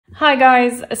Hi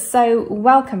guys, so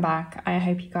welcome back. I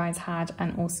hope you guys had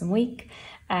an awesome week.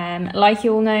 Like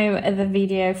you all know, the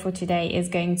video for today is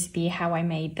going to be how I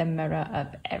made the Mirror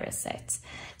of Erised.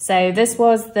 So this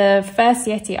was the first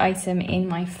Yeti item in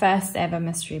my first ever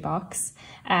mystery box.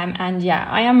 And yeah,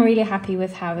 I am really happy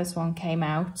with how this one came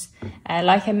out.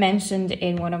 Like I mentioned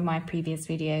in one of my previous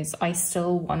videos, I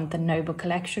still want the Noble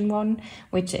Collection one,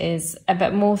 which is a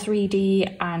bit more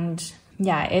 3D and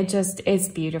yeah, it just is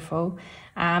beautiful.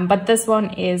 But this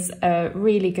one is a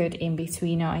really good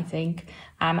in-betweener, I think.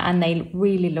 And they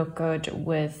really look good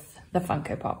with the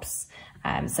Funko Pops.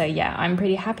 So yeah, I'm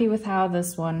pretty happy with how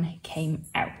this one came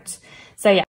out.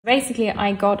 So yeah, basically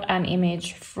I got an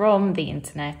image from the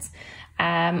internet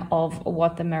of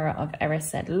what the Mirror of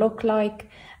Erised looked like.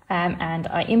 And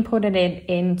I imported it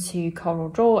into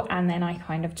CorelDRAW and then I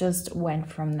kind of just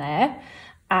went from there.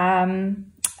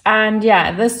 And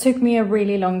yeah, this took me a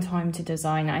really long time to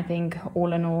design. I think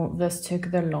all in all, this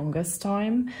took the longest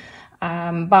time.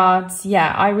 But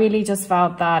yeah, I really just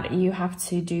felt that you have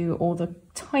to do all the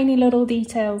tiny little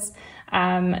details,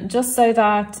 just so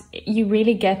that you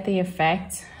really get the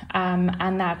effect,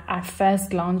 and that at first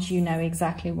glance, you know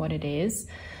exactly what it is.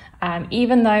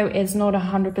 Even though it's not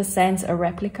 100% a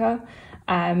replica,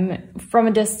 from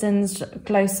a distance,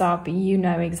 close up, you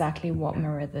know exactly what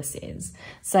mirror this is.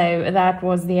 So that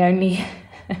was the only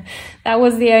that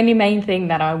was the only main thing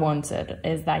that I wanted,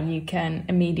 is that you can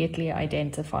immediately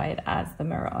identify it as the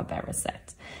Mirror of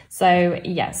Erised. So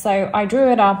yeah, so I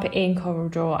drew it up in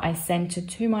CorelDRAW. I sent it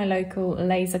to my local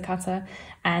laser cutter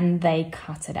and they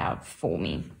cut it out for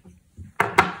me.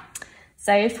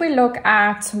 So if we look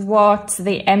at what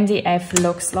the MDF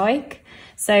looks like,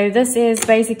 so this is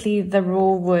basically the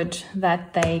raw wood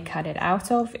that they cut it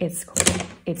out of. It's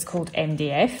called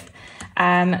MDF.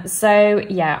 So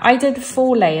yeah, I did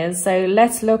 4 layers. So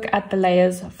let's look at the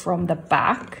layers from the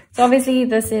back. So obviously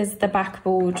this is the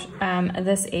backboard.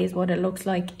 This is what it looks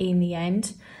like in the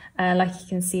end. Like you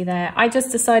can see there, I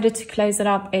just decided to close it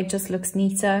up. It just looks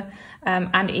neater.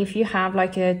 And if you have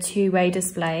like a 2-way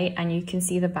display and you can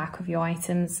see the back of your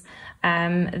items,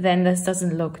 then this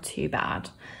doesn't look too bad.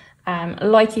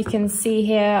 Like you can see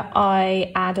here,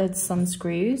 I added some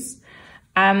screws.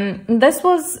 This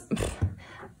was,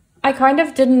 I kind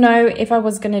of didn't know if I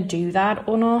was going to do that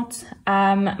or not.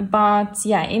 But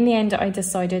yeah, in the end, I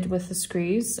decided with the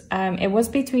screws. It was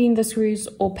between the screws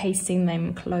or pasting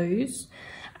them closed.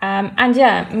 And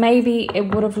yeah, maybe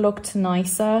it would have looked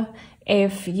nicer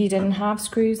if you didn't have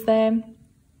screws there.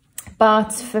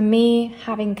 But for me,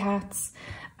 having cats,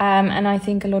 and I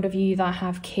think a lot of you that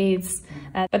have kids,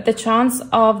 but the chance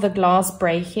of the glass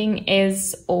breaking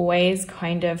is always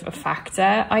kind of a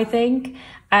factor, I think.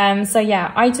 So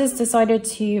yeah, I just decided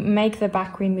to make the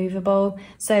back removable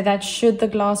so that should the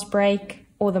glass break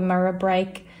or the mirror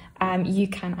break, you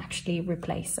can actually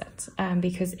replace it,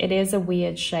 because it is a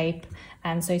weird shape,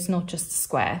 and so it's not just a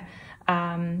square.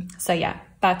 So yeah,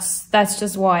 that's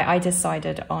just why I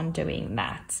decided on doing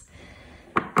that.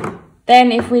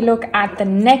 Then if we look at the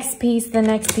next piece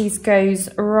goes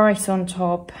right on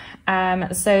top.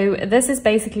 So this is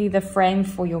basically the frame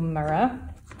for your mirror.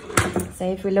 So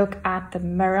if we look at the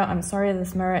mirror, I'm sorry,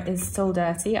 this mirror is still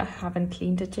dirty. I haven't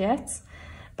cleaned it yet.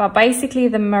 But basically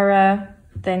the mirror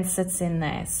then sits in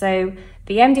there. So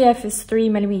the MDF is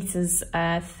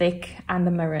 3mm thick and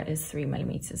the mirror is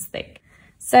 3mm thick.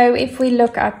 So if we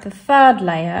look at the third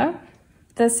layer,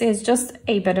 this is just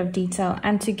a bit of detail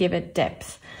and to give it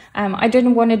depth. I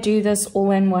didn't want to do this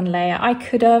all in one layer. I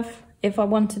could have if I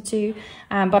wanted to,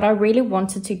 but I really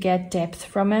wanted to get depth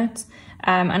from it.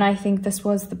 And I think this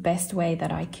was the best way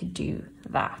that I could do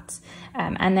that.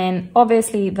 And then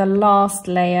obviously the last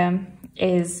layer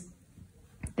is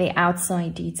the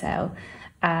outside detail.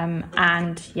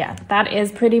 And yeah, that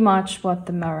is pretty much what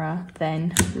the mirror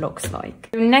then looks like.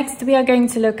 Next, we are going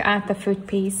to look at the foot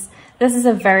piece. This is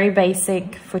a very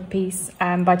basic foot piece,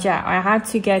 but yeah, I had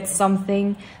to get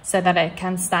something so that it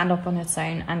can stand up on its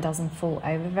own and doesn't fall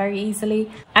over very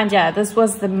easily. And yeah, this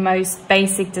was the most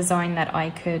basic design that I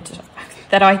could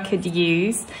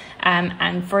use,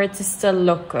 and for it to still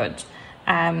look good.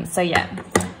 So yeah,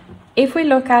 if we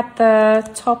look at the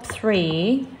top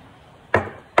 3,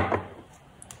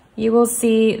 you will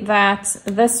see that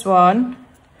this one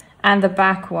and the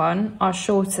back one are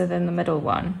shorter than the middle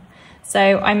one. So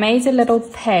I made a little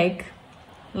peg,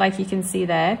 like you can see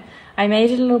there. I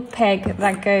made a little peg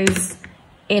that goes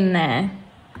in there,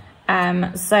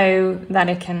 so that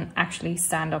it can actually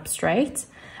stand up straight.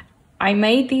 I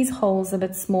made these holes a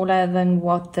bit smaller than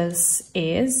what this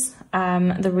is.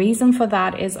 The reason for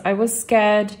that is I was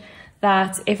scared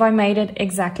that if I made it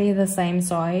exactly the same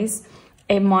size,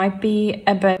 it might be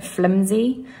a bit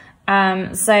flimsy.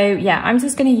 So yeah, I'm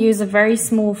just going to use a very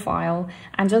small file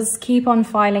and just keep on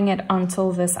filing it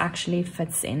until this actually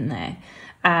fits in there.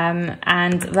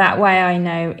 And that way I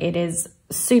know it is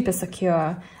super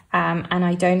secure, and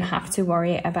I don't have to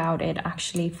worry about it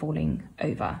actually falling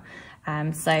over.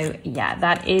 So yeah,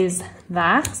 that is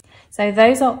that. So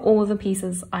those are all the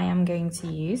pieces I am going to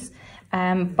use.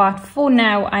 But for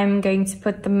now, I'm going to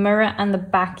put the mirror and the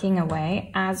backing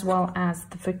away, as well as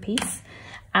the foot piece.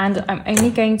 And I'm only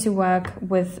going to work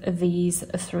with these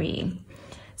three.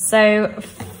 So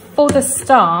for the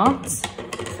start,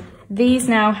 these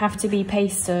now have to be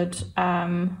pasted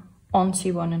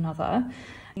onto one another.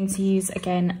 I'm going to use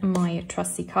again my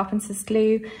trusty carpenter's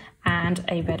glue and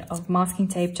a bit of masking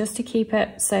tape just to keep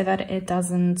it so that it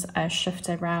doesn't shift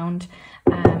around,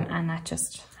 and that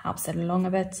just helps it along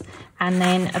a bit. And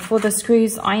then for the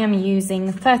screws, I am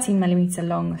using 13mm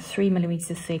long,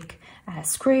 3mm thick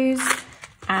screws.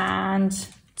 And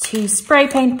to spray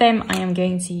paint them, I am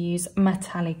going to use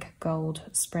metallic gold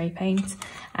spray paint.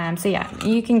 So yeah,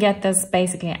 you can get this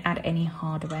basically at any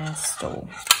hardware store.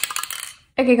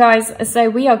 Okay guys, so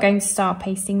we are going to start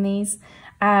pasting these.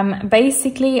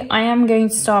 Basically, I am going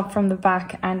to start from the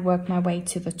back and work my way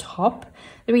to the top.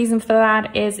 The reason for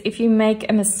that is if you make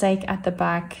a mistake at the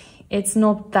back, it's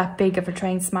not that big of a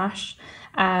train smash,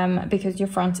 because your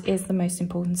front is the most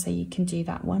important, so you can do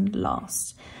that one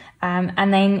last.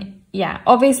 And then, yeah,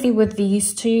 obviously with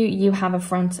these two, you have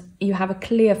a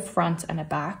clear front and a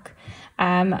back.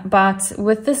 But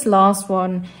with this last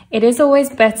one, it is always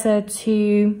better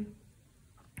to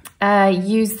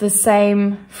use the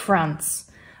same fronts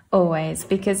always,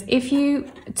 because if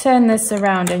you turn this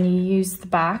around and you use the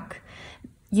back,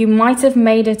 you might have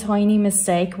made a tiny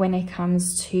mistake when it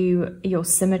comes to your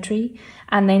symmetry,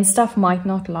 and then stuff might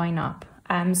not line up.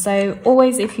 So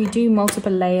always, if you do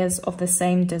multiple layers of the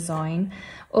same design,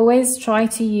 always try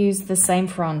to use the same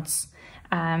fronts,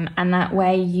 and that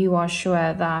way you are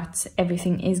sure that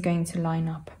everything is going to line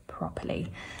up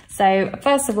properly. So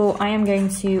first of all, I am going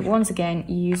to once again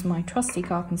use my trusty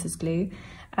carpenter's glue,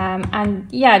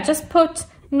 and yeah, just put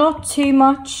not too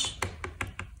much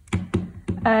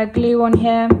glue on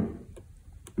here,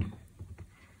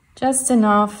 just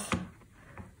enough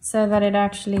so that it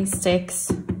actually sticks.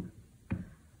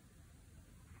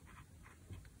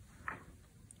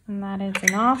 And that is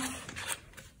enough.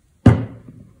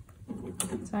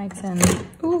 So I turn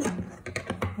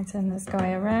this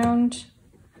guy around.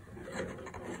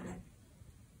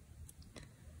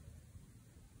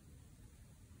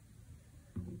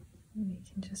 We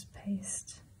can just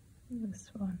paste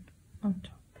this one on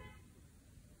top.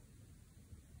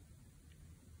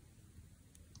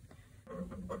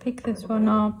 Pick this one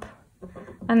up,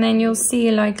 and then you'll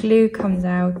see like glue comes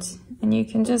out, and you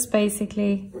can just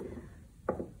basically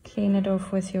clean it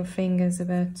off with your fingers a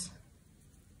bit.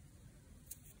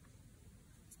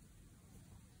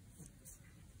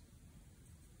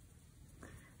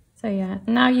 So yeah,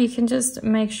 now you can just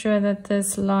make sure that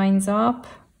this lines up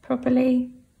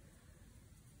properly.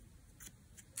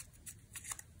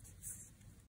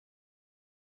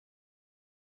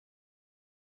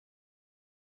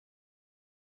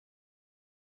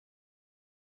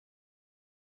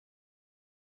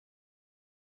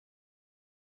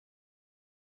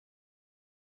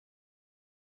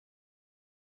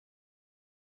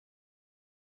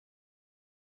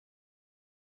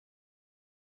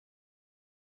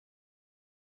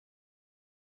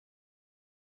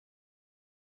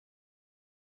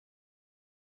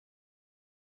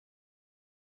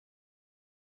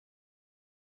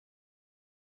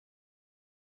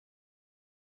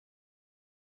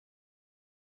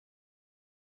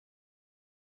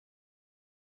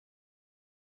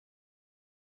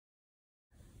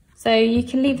 So you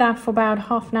can leave that for about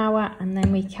half an hour, and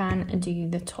then we can do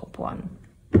the top one.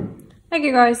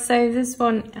 Okay guys, so this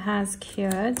one has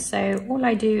cured. So all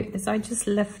I do is I just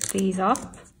lift these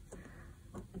up.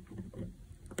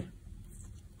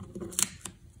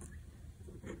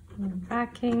 And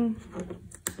backing.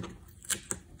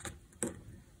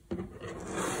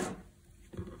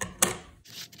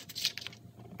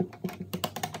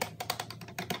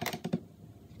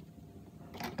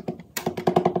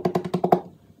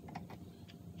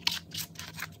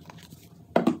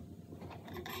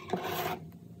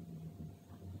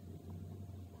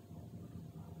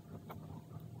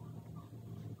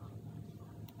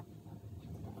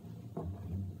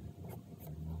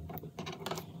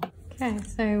 Okay,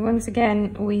 so once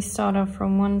again, we start off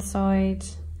from one side,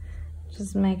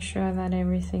 just make sure that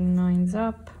everything lines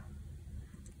up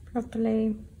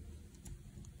properly.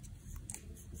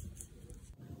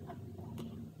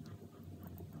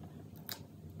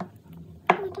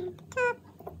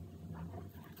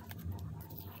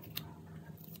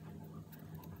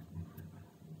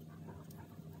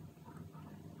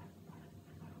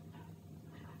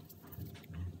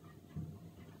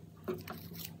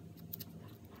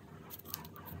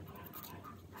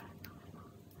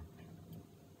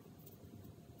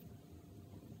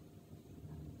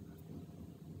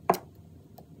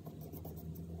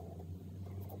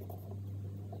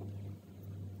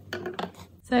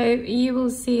 So you will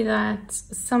see that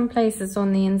some places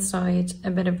on the inside a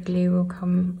bit of glue will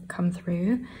come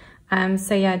through.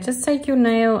 So yeah, just take your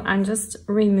nail and just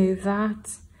remove that,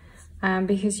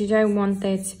 because you don't want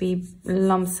there to be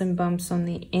lumps and bumps on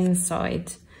the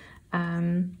inside,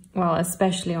 well,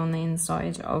 especially on the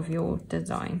inside of your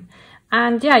design.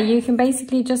 And yeah, you can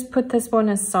basically just put this one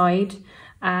aside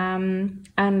and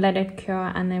let it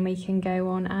cure, and then we can go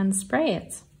on and spray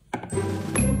it.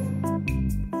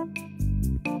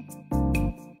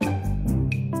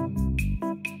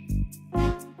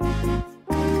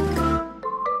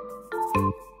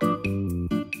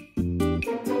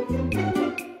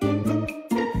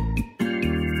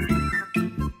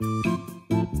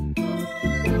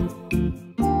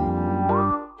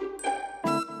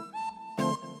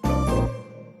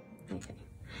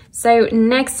 So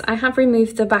next I have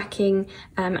removed the backing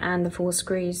and the 4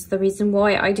 screws. The reason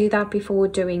why I do that before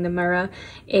doing the mirror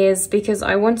is because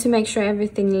I want to make sure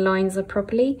everything lines up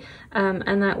properly,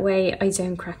 and that way I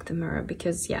don't crack the mirror,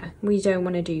 because yeah, we don't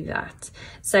want to do that.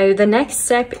 So the next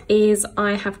step is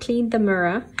I have cleaned the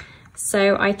mirror,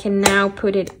 so I can now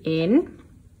put it in.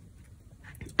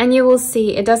 And you will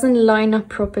see it doesn't line up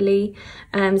properly,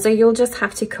 so you'll just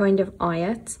have to kind of eye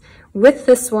it. With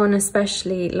this one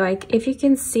especially, like if you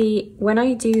can see, when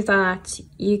I do that,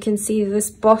 you can see this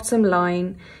bottom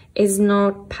line is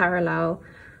not parallel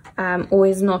or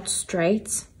is not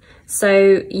straight.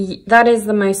 So that is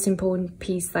the most important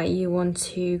piece that you want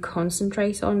to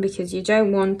concentrate on, because you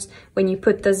don't want, when you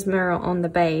put this mirror on the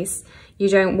base, you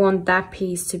don't want that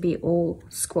piece to be all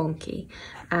squonky.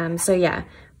 So yeah.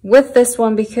 With this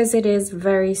one, because it is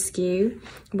very skew,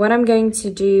 what I'm going to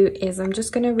do is I'm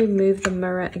just going to remove the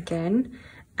mirror again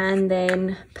and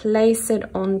then place it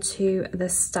onto the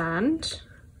stand.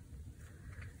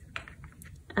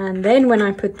 And then when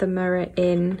I put the mirror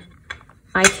in,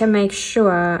 I can make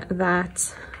sure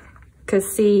that,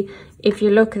 because see, if you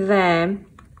look there,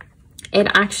 it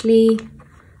actually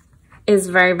is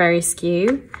very, very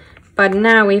skew. But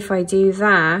now if I do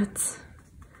that,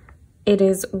 it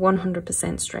is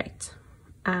 100% straight,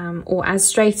 or as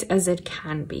straight as it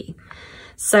can be.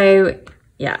 So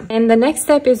yeah, and the next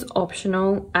step is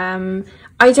optional.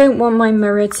 I don't want my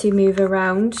mirror to move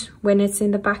around when it's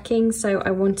in the backing, so I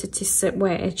want it to sit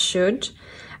where it should,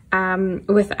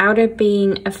 without it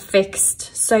being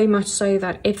affixed, so much so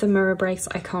that if the mirror breaks,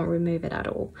 I can't remove it at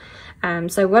all.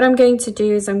 So what I'm going to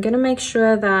do is I'm going to make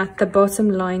sure that the bottom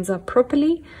lines up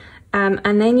properly,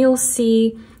 and then you'll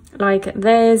see like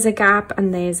there's a gap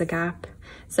and there's a gap.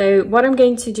 So what I'm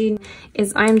going to do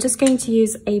is I'm just going to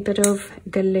use a bit of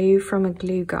glue from a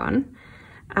glue gun,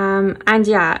 and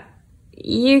yeah,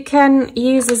 you can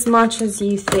use as much as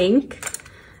you think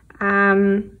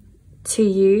to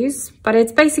use, but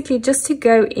it's basically just to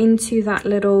go into that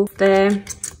little there,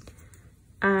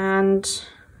 and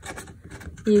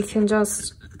you can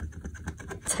just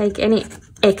take any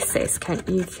excess,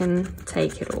 you can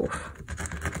take it off.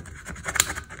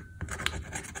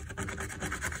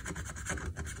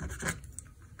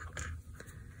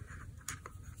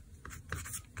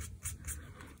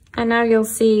 And now you'll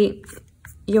see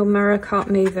your mirror can't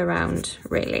move around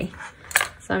really.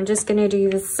 So I'm just going to do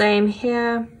the same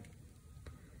here,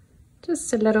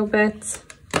 just a little bit.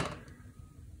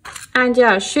 And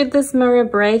yeah, should this mirror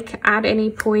break at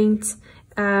any point,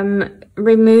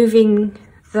 removing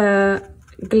the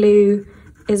glue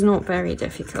is not very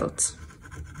difficult.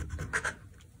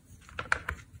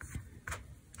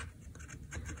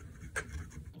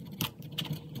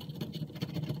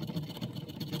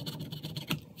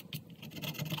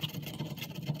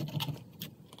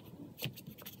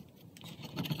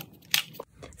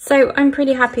 So I'm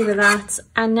pretty happy with that,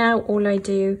 and now all I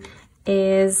do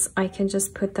is I can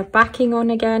just put the backing on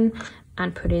again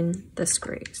and put in the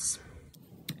screws.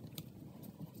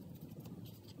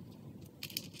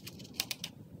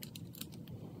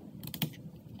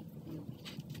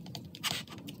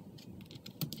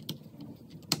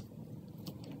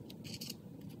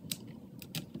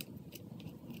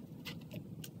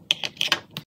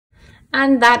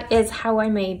 And that is how I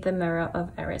made the Mirror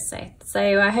of Erised.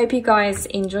 So I hope you guys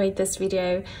enjoyed this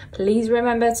video. Please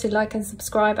remember to like and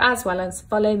subscribe, as well as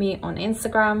follow me on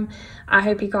Instagram. I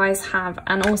hope you guys have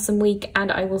an awesome week,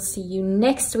 and I will see you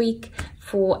next week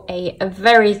for a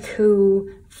very cool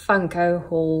Funko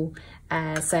haul.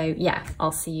 So yeah,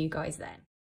 I'll see you guys then.